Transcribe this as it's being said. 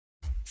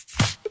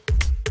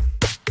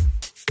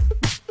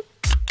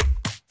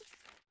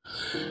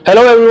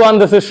Hello everyone,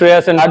 this is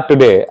Shreyas and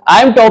today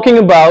I'm talking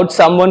about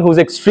someone who's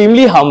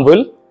extremely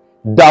humble,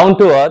 down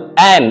to earth,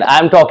 and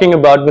I'm talking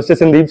about Mr.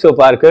 Sandip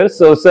Soparrkar.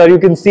 So sir, you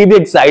can see the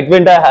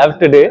excitement I have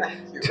today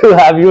to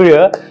have you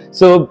here.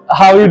 So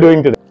how are you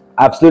doing today?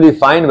 Absolutely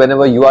fine.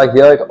 Whenever you are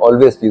here, it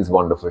always feels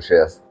wonderful,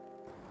 Shreyas.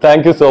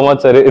 Thank you so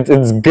much, sir.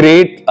 It's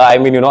great. I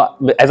mean,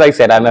 as I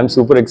said, I'm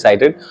super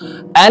excited.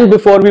 And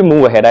before we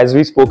move ahead, as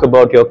we spoke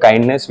about your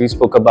kindness, we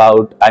spoke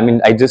about,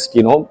 I just,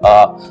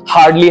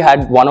 hardly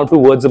had one or two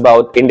words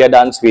about India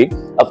Dance Week.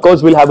 Of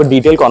course, we'll have a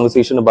detailed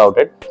conversation about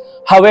it.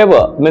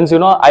 However,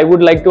 I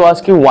would like to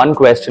ask you one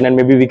question and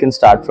maybe we can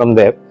start from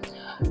there.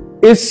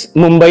 Is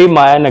Mumbai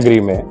Maya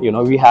Nagari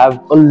mein, we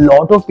have a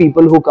lot of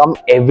people who come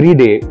every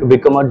day to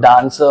become a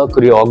dancer,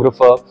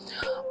 choreographer.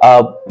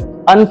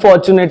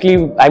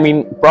 Unfortunately,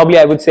 probably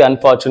I would say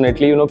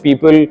unfortunately,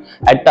 people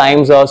at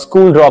times are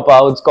school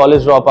dropouts,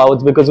 college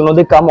dropouts, because,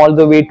 they come all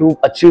the way to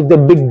achieve the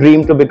big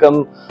dream to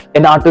become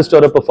an artist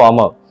or a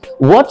performer.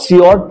 What's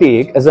your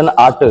take as an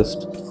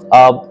artist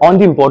on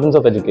the importance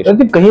of education? I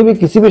think कहीं भी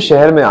किसी भी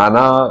शहर में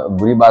आना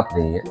बुरी बात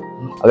नहीं है.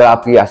 अगर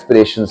आपकी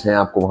एस्पिरेशंस हैं,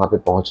 आपको वहाँ पे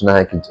पहुँचना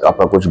है, कि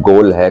आपका कुछ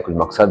गोल है, कुछ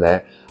मकसद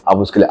है, आप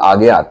उसके लिए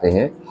आगे आते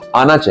हैं,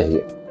 आना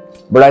चाहिए.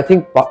 बट आई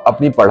थिंक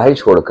अपनी पढ़ाई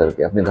छोड़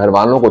करके, अपने घर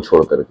वालों को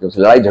छोड़ करके,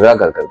 उससे लड़ाई झगड़ा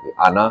कर करके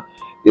आना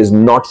is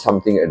not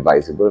something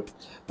advisable,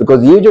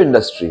 because ये जो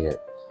इंडस्ट्री है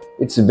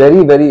it's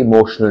very very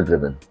emotional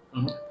driven.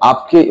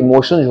 आपके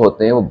इमोशन जो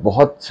होते हैं वो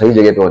बहुत सही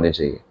जगह पे होने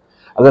चाहिए.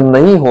 अगर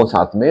नहीं हो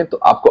साथ में तो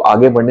आपको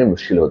आगे बढ़ने में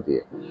मुश्किल होती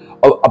है.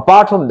 और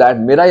अपार्ट फ्रॉम दैट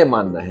मेरा ये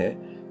मानना है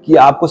कि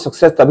आपको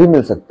सक्सेस तभी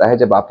मिल सकता है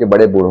जब आपके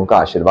बड़े बूढ़ों का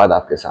आशीर्वाद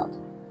आपके साथ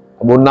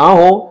हो. वो ना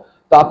हो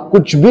तो आप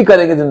कुछ भी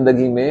करेंगे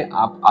जिंदगी में,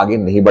 आप आगे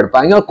नहीं बढ़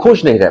पाएंगे और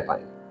खुश नहीं रह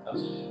पाएंगे.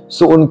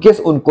 सो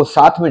उनको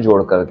साथ में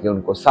जोड़ करके,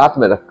 उनको साथ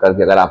में रख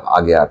करके अगर आप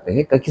आगे आते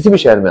हैं, किसी भी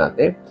शहर में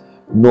आते हैं,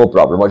 नो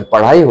प्रॉब्लम. और जो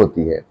पढ़ाई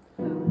होती है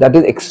दैट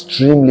इज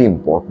एक्सट्रीमली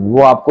इंपॉर्टेंट.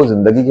 वो आपको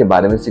जिंदगी के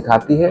बारे में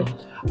सिखाती है,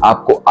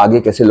 आपको आगे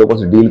कैसे लोगों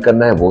से डील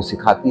करना है वो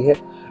सिखाती है.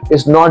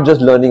 It's not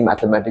just learning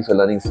mathematics और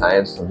learning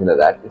science, something like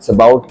that. It's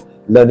about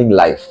learning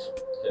life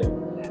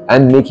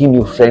and making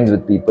new friends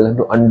with people and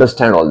to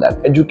understand all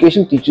that.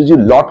 Education teaches you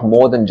a lot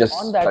more than just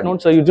on that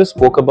note, sir, you just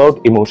spoke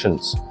about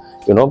emotions.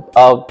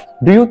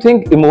 Do you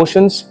think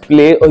emotions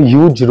play a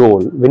huge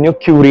role when you're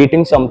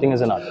curating something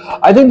as an artist?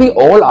 I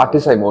think all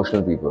artists are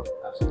emotional people.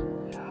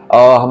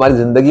 हमारी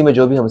जिंदगी में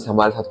जो भी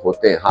हमारे साथ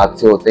होते हैं,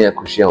 हादसे होते हैं या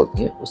खुशियां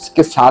होती हैं,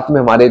 उसके साथ में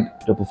हमारे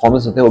जो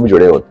परफॉर्मेंस होते हैं वो भी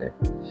जुड़े होते हैं.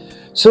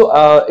 So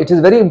it is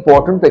very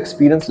important to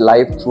experience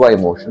life through our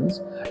emotions,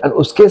 and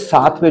उसके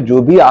साथ में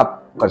जो भी आप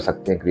कर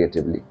सकते हैं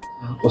क्रिएटिवली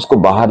उसको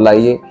बाहर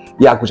लाइए.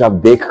 या कुछ आप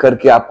देख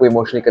करके आपको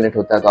इमोशनली कनेक्ट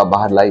होता है तो आप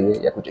बाहर लाइए,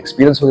 या कुछ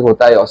एक्सपीरियंस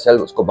होता है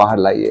योरसेल्फ, उसको बाहर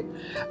लाइए.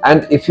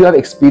 And if you have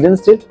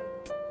experienced it,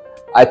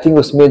 I think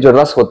उसमें जो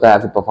रस होता है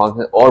आपके परफॉर्मेंस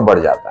में और बढ़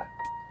जाता है.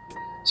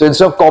 So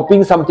instead of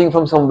कॉपिंग something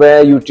from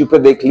somewhere, YouTube पे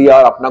देख लिया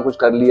और अपना कुछ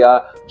कर लिया,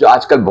 जो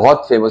आजकल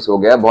बहुत फेमस हो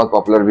गया है, बहुत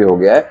पॉपुलर भी हो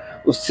गया है,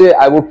 उससे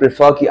आई वुड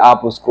प्रेफर कि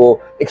आप उसको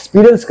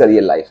एक्सपीरियंस करिए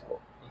लाइफ को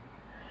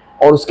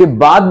और उसके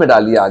बाद में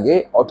डालिए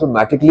आगे.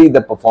 Automatically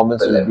the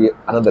performance will be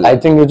another. I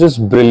think you just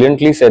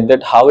brilliantly said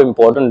that how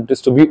important it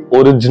is to be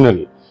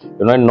original,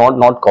 and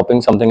not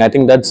copying something. I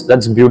think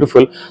that's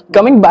beautiful.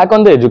 Coming back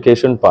on the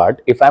education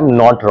part, if I'm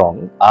not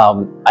wrong,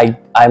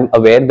 I'm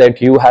aware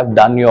that you have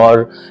done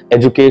your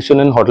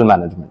education in hotel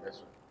management.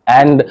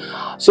 And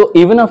so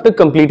even after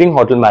completing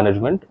hotel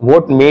management,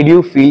 what made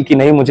you feel कि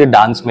नहीं मुझे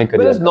dance में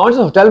career? Well, it's not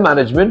just hotel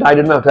management. I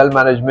did my hotel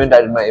management,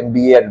 I did my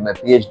MBA, I did my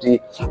PhD.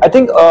 I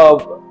think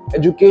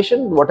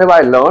education, whatever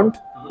I learned,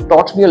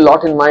 taught me a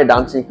lot in my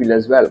dancing field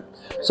as well.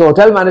 So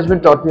hotel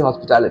management taught me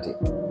hospitality,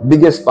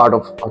 biggest part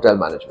of hotel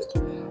management.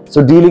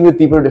 So dealing with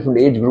people of different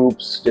age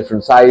groups,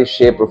 different size,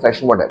 shape,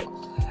 profession, whatever.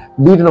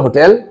 Be it in a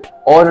hotel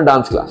or in a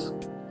dance class,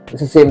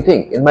 it's the same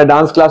thing. In my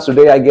dance class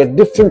today, I get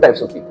different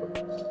types of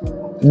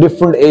people,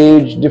 different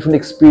age,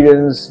 different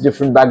experience,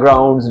 different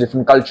backgrounds,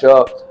 different culture,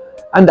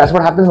 and that's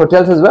what happens in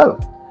hotels as well.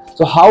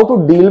 So how to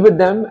deal with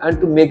them and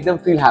to make them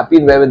feel happy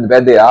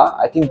where they are,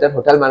 I think that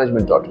hotel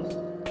management taught me.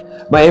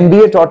 My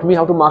MBA taught me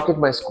how to market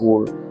my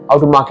school, how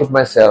to market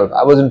myself.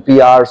 I was in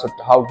PR, so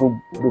how to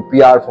do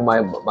PR for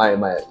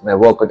my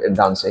work in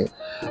dancing.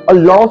 A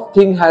lot of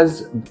things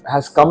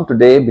has come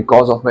today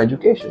because of my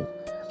education.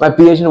 My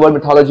PhD in world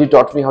mythology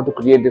taught me how to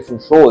create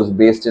different shows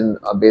based on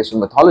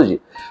mythology.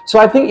 So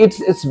I think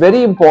it's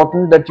very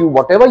important that you,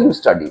 whatever you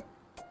study,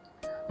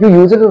 you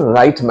use it in the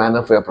right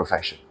manner for your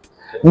profession.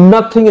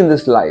 Nothing in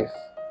this life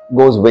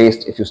goes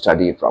waste if you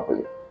study it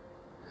properly.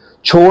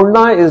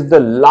 Chorna is the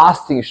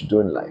last thing you should do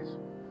in life.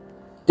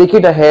 Take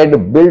it ahead,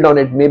 build on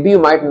it. Maybe you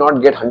might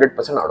not get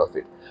 100% out of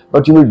it,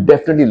 but you will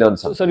definitely learn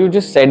something. So, sir, you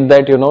just said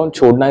that,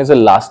 chodna is the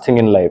last thing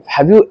in life.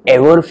 Have you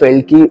ever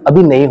felt कि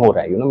अभी नहीं हो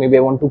रहा है, maybe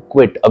I want to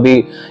quit, अभी,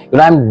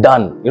 I'm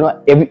done,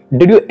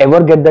 did you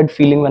ever get that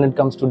feeling when it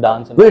comes to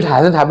dance? Well, it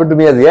hasn't happened to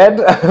me as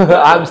yet.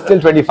 I'm still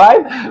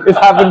 25. It's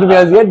happened to me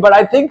as yet, but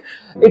I think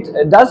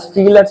it does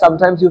feel that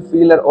sometimes you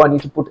feel that, oh, I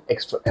need to put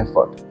extra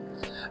effort.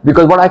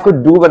 Because what I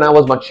could do when I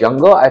was much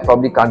younger, I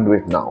probably can't do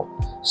it now.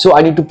 So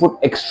I need to put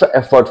extra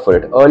effort for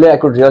it. Earlier I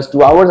could rehearse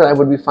 2 hours and I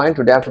would be fine.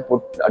 Today I have to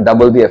put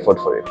double the effort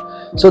for it.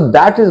 So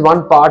that is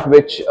one part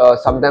which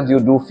sometimes you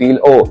do feel,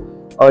 oh,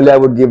 earlier I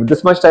would give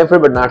this much time for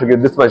it, but now I have to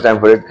give this much time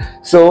for it.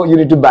 So you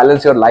need to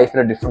balance your life in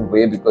a different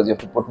way because you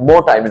have to put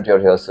more time into your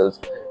rehearsals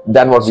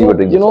than what we were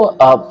doing.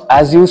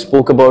 As you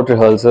spoke about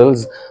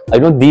rehearsals, I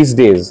know these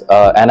days,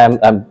 and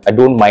I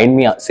don't mind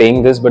me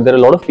saying this, but there are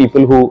a lot of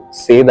people who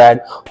say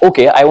that,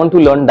 okay, I want to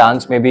learn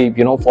dance maybe,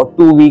 for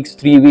 2 weeks,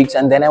 3 weeks,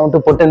 and then I want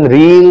to put in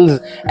reels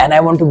and I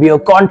want to be a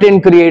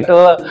content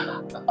creator.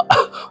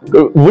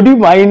 Would you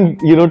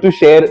mind, to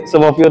share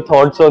some of your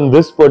thoughts on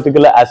this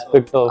particular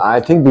aspect of? I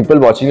think people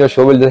watching your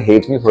show will just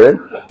hate me for it,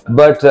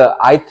 but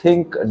I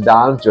think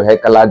dance जो है,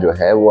 कला जो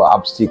है, वो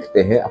आप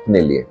सीखते हैं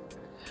अपने लिए,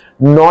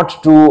 not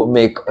to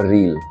make a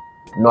reel,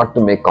 not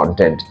to make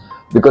content,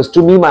 because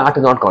to me my art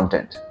is not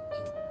content.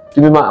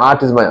 To me my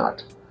art is my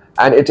art,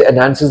 and it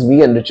enhances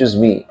me, enriches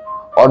me.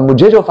 और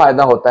मुझे जो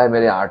फायदा होता है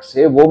मेरे आर्ट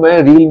से, वो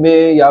मैं रील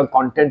में या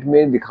कंटेंट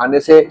में दिखाने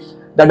से,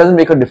 that doesn't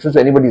make a difference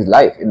to anybody's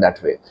life in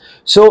that way.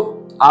 So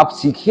आप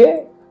सीखिए,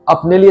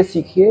 अपने लिए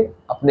सीखिए,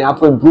 अपने आप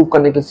को इम्प्रूव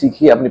करने के लिए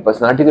सीखिए, अपनी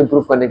पर्सनालिटी को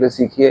इम्प्रूव करने के लिए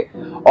सीखिए,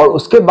 और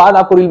उसके बाद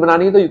आपको रील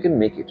बनानी है तो you can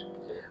make it.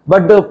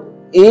 But the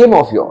M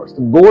of yours,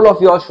 the goal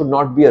of yours should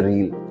not be a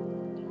reel.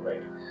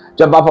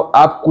 जब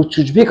आप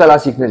कुछ भी कला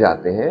सीखने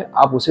जाते हैं,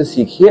 आप उसे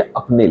सीखिए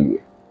अपने लिए,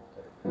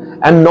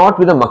 एंड नॉट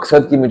विद द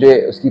मकसद कि मुझे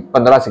उसकी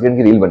 15 सेकंड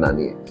की रील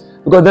बनानी है,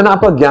 बिकॉज देन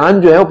आपका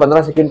ज्ञान जो है वो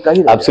 15 सेकंड का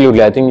ही.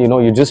 Absolutely, I think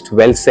you just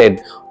well said.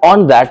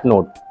 On that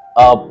note,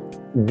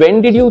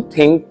 when did you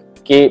think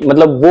कि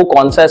मतलब वो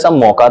कौन सा ऐसा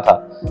मौका था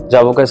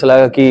जब वो कैसा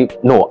लगा कि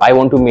no, I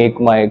want to make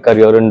my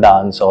career in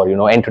dance or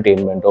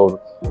entertainment or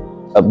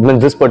in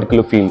this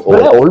particular field?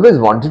 Well, I always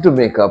wanted to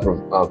make a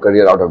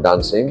career out of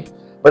dancing,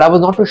 but I was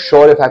not too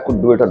sure if I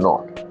could do it or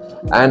not.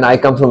 And I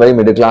come from a very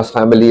middle class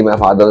family. My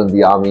father was in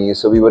the army,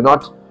 so we were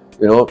not,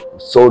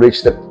 so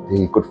rich that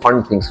he could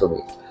fund things for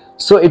me.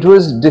 So it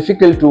was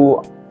difficult to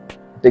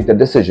take the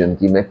decision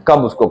कि मैं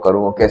कब उसको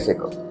करूँ और कैसे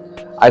करूँ.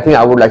 I think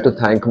I would like to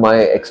thank my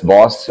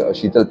ex-boss,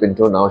 Sheetal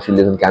Pinto. Now she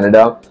lives in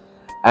Canada,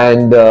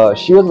 and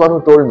she was one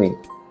who told me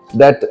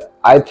that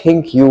I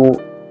think you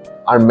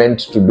are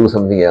meant to do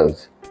something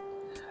else,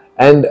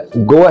 and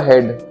go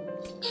ahead,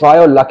 try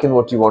your luck in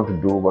what you want to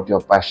do, what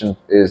your passion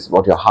is,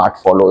 what your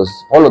heart follows.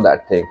 Follow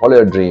that thing, follow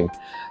your dream,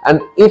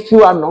 and if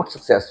you are not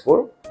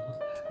successful,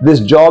 this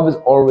job is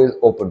always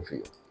open for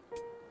you.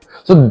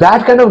 So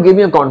that kind of gave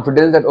me a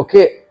confidence that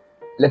okay,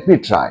 let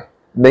me try.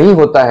 नहीं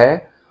होता है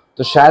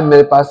तो शायद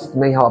मेरे पास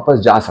मैं यहाँ वापस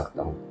जा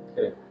सकता हूँ.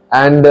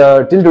 And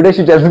till today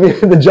she tells me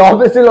the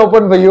job is still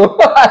open for you.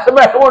 I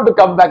don't want to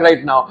come back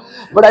right now.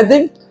 But I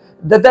think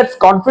that's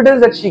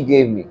confidence that she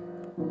gave me.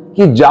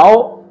 कि जाओ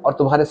और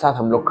तुम्हारे साथ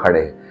हम लोग खड़े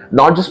हैं.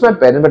 Not just my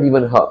parents but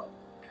even her.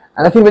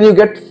 And I think when you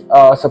get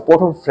support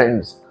from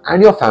friends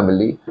and your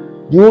family,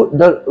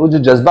 वो जो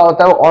जज्बा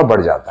होता है वो और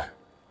बढ़ जाता है.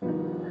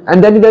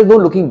 And then there's no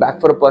looking back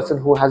for a person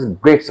who has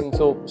great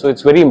support. So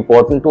it's very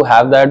important to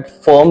have that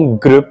firm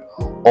grip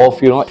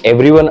of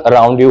everyone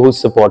around you who's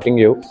supporting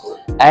you.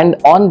 And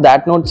on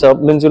that note, sir,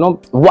 means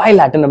why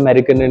Latin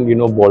American and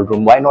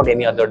ballroom? Why not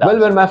any other dance?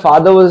 Well, when my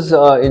father was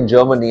in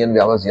Germany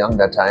and I was young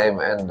that time,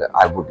 and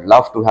I would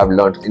love to have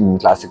learned in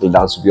classical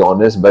dance, to be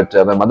honest. But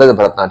my mother is a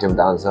Bharatanatyam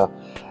dancer,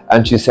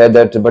 and she said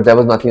that, but there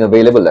was nothing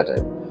available that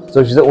time.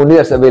 So she said, only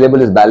that's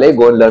available is ballet,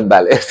 go and learn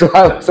ballet. So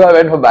I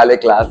went for ballet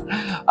class.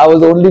 I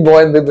was the only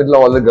boy in the middle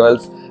of all the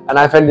girls, and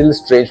I felt a little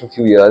strange for a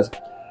few years.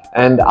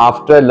 And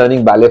after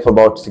learning ballet for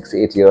about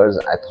 6-8 years,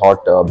 I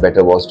thought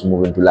better was to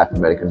move into Latin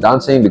American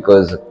dancing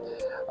because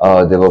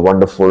there were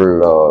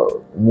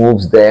wonderful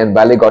moves there, and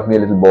ballet got me a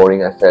little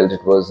boring. I felt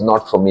it was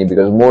not for me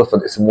because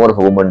it's more of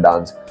a woman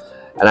dance,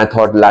 and I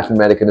thought Latin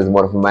American is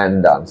more of a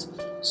man dance.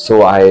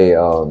 So I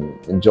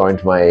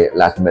joined my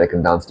Latin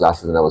American dance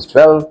classes when I was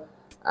 12.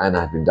 And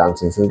I've been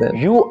dancing since then.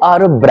 You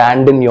are a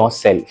brand in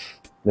yourself.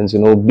 Means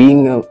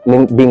being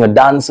a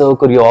dancer,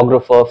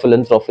 choreographer,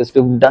 philanthropist.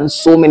 You've done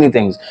so many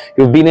things.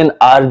 You've been in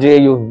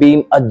RJ. You've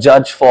been a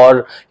judge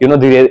for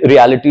the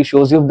reality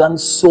shows. You've done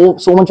so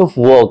much of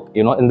work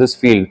in this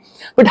field.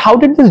 But how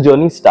did this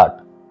journey start?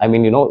 I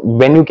mean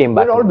when you came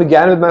back. It all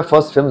began with my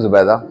first film,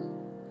 Zubaida.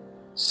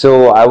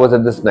 So I was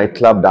at this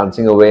nightclub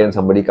dancing away, and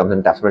somebody comes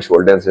and taps my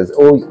shoulder and says,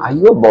 "Oh, are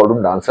you a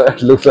ballroom dancer?"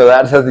 It looks like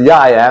that. I says, "Yeah,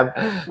 I am.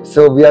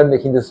 So we are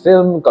making this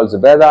film called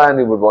Zubaida, and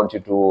we would want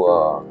you to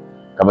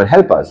come and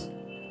help us."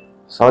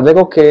 So I was like,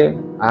 "Okay."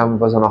 I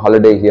was on a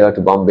holiday here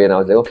to Bombay, and I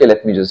was like, "Okay,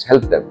 let me just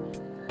help them."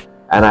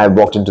 And I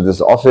walked into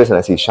this office, and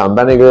I see Shyam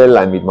Benegal,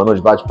 I meet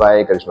Manoj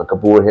Bajpayee, Karishma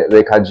Kapoor,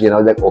 Rekha ji, and I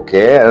was like,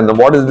 "Okay, and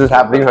what is this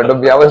happening in front of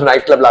me?" I was in a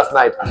nightclub last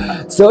night,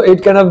 so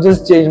it kind of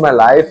just changed my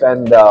life,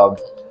 and.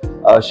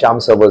 Shyam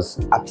sir was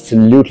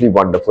absolutely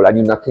wonderful. I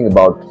knew nothing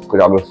about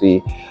choreography.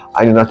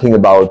 I knew nothing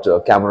about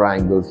camera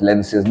angles,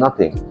 lenses,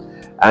 nothing.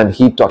 And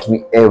he taught me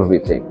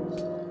everything.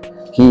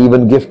 He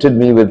even gifted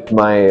me with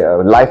my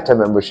lifetime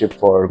membership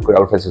for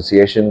Choreographer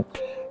Association.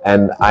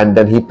 and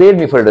then he paid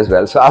me for it as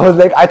well. So I was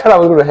like, I thought I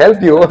was going to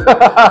help you,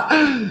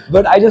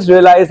 but I just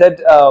realized that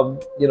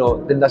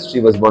the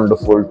industry was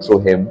wonderful through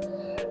him.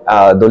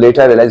 Though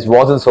later I realized it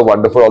wasn't so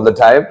wonderful all the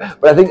time.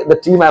 But I think the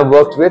team I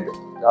worked with,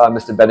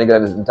 Mr. Benigan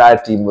and his entire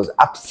team, was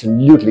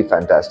absolutely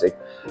fantastic.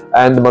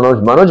 And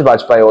Manoj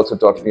Bajpayee also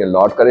taught me a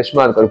lot.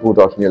 Karishma and Karpoor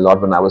taught me a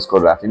lot when I was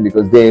choreographing,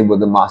 because they were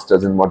the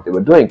masters in what they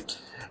were doing.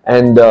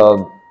 And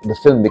the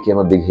film became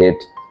a big hit.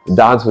 The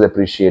dance was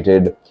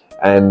appreciated.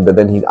 And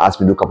then he asked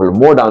me to do a couple of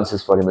more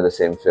dances for him in the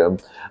same film.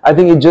 I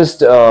think it just,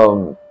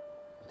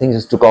 things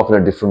just took off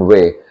in a different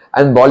way.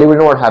 And Bollywood, you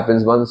know what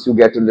happens, once you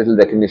get a little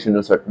recognition in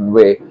a certain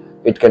way,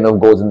 it kind of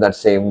goes in that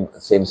same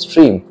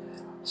stream.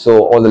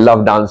 So all the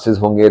love dances,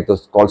 honge,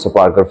 was called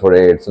Soparrkar for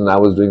it. So I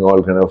was doing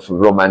all kind of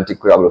romantic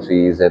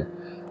choreographies, and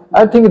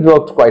I think it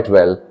worked quite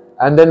well.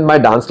 And then my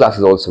dance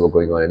classes also were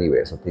going on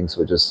anyway, so things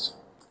were just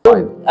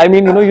fine. I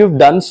mean, you've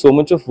done so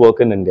much of work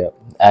in India,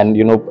 and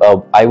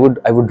I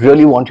would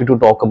really want you to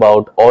talk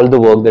about all the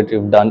work that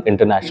you've done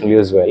internationally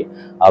as well.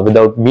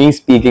 Without me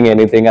speaking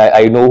anything,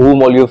 I know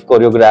whom all you've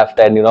choreographed,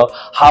 and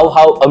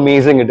how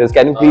amazing it is.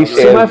 Can you please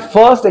share? So my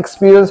first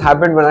experience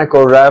happened when I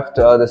choreographed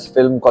this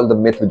film called The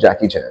Myth with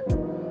Jackie Chan.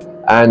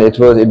 And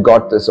it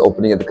got this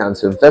opening at the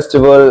Cannes Film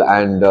Festival,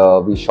 and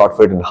we shot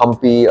for it in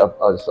Hampi,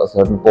 a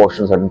certain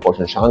portion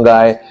in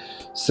Shanghai.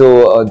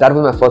 So that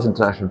was my first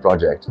international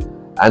project.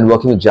 And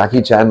working with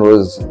Jackie Chan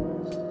was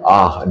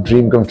a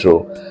dream come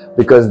true,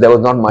 because there was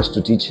not much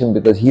to teach him,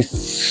 because he's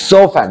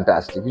so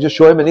fantastic. You just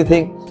show him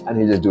anything and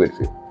he'll just do it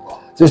for you.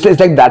 So it's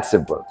like that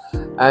simple.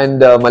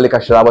 And Malika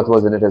Sharabat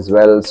was in it as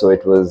well, so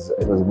it was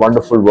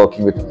wonderful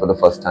working with him for the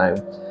first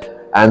time.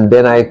 And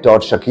then I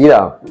taught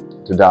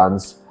Shakira to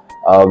dance,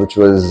 which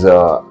was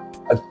a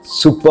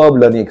superb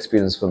learning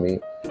experience for me.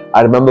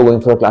 I remember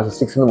going for a class at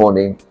 6 in the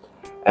morning,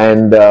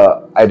 and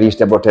I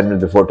reached about 10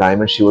 minutes before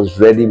time, and she was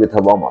ready with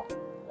her warm-up.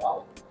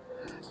 Wow.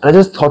 And I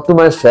just thought to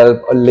myself,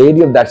 a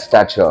lady of that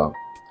stature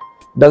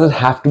doesn't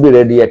have to be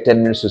ready at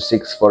 10 minutes to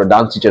 6 for a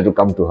dance teacher to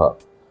come to her.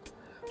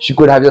 She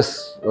could have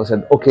just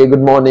said, okay,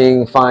 good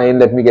morning, fine,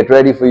 let me get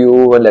ready for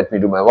you, and let me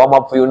do my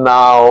warm-up for you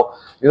now,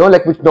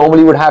 like which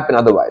normally would happen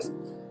otherwise.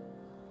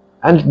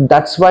 And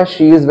that's why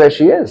she is where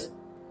she is.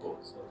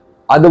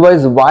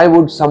 Otherwise, why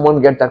would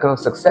someone get that kind of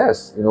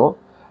success,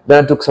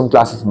 Then I took some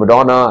classes with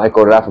Madonna. I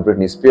choreographed for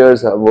Britney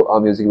Spears, our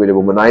music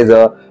video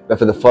Womanizer, where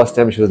for the first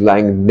time she was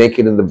lying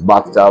naked in the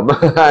bathtub,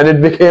 and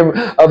it became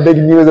a big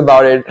news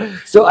about it.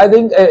 So I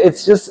think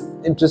it's just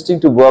interesting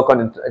to work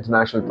on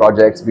international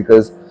projects,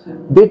 because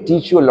they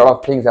teach you a lot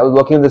of things. I was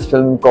working on this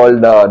film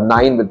called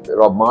Nine with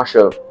Rob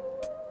Marshall,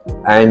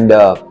 and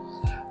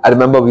I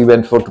remember we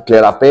went to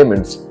clear our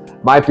payments.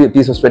 My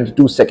piece was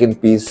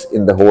 22-second piece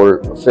in the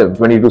whole film,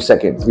 22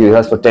 seconds. We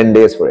rehearsed for 10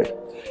 days for it.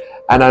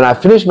 And then I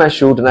finished my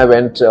shoot and I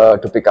went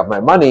to pick up my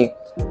money.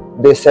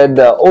 They said,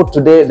 oh,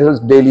 today, this was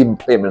daily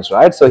payments,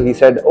 right? So he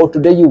said, oh,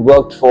 today you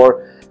worked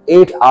for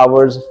 8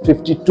 hours,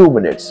 52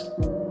 minutes.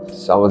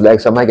 So I was like,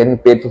 so am I getting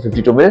paid for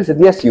 52 minutes? He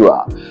said, yes, you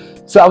are.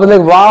 So I was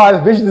like, wow,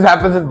 I wish this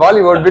happens in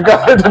Bollywood,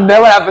 because it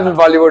never happens in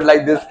Bollywood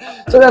like this.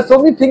 So there's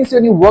so many things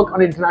when you work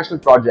on international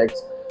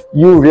projects,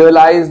 you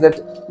realize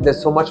that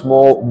there's so much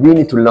more we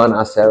need to learn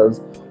ourselves,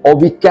 or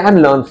we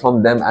can learn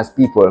from them as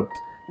people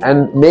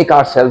and make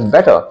ourselves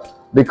better,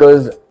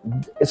 because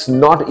it's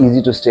not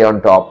easy to stay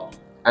on top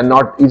and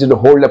not easy to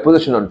hold a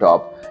position on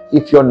top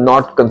if you're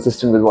not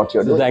consistent with what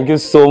you're doing. Thank you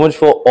so much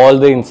for all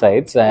the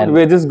insights, and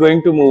we're just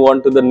going to move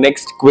on to the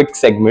next quick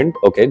segment,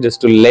 okay,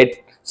 just to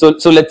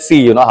so let's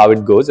see how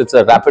it goes. It's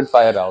a rapid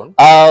fire round.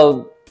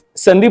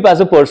 Sandip as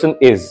a person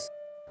is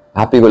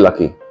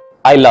happy-go-lucky.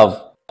 I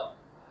love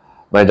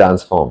my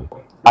dance form.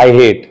 I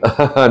hate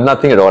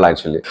nothing at all,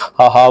 actually.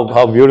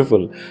 How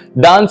beautiful.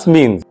 Dance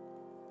means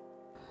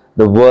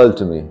the world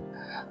to me.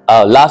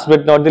 Last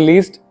but not the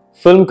least,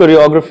 film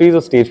choreographies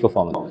or stage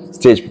performance?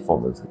 Stage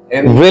performance.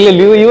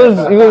 Really, you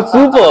were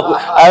super.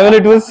 I mean,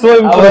 it was so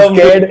impressive.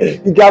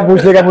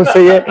 I was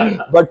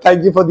scared. But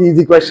thank you for the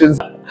easy questions.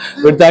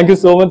 But thank you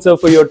so much, sir,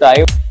 for your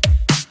time.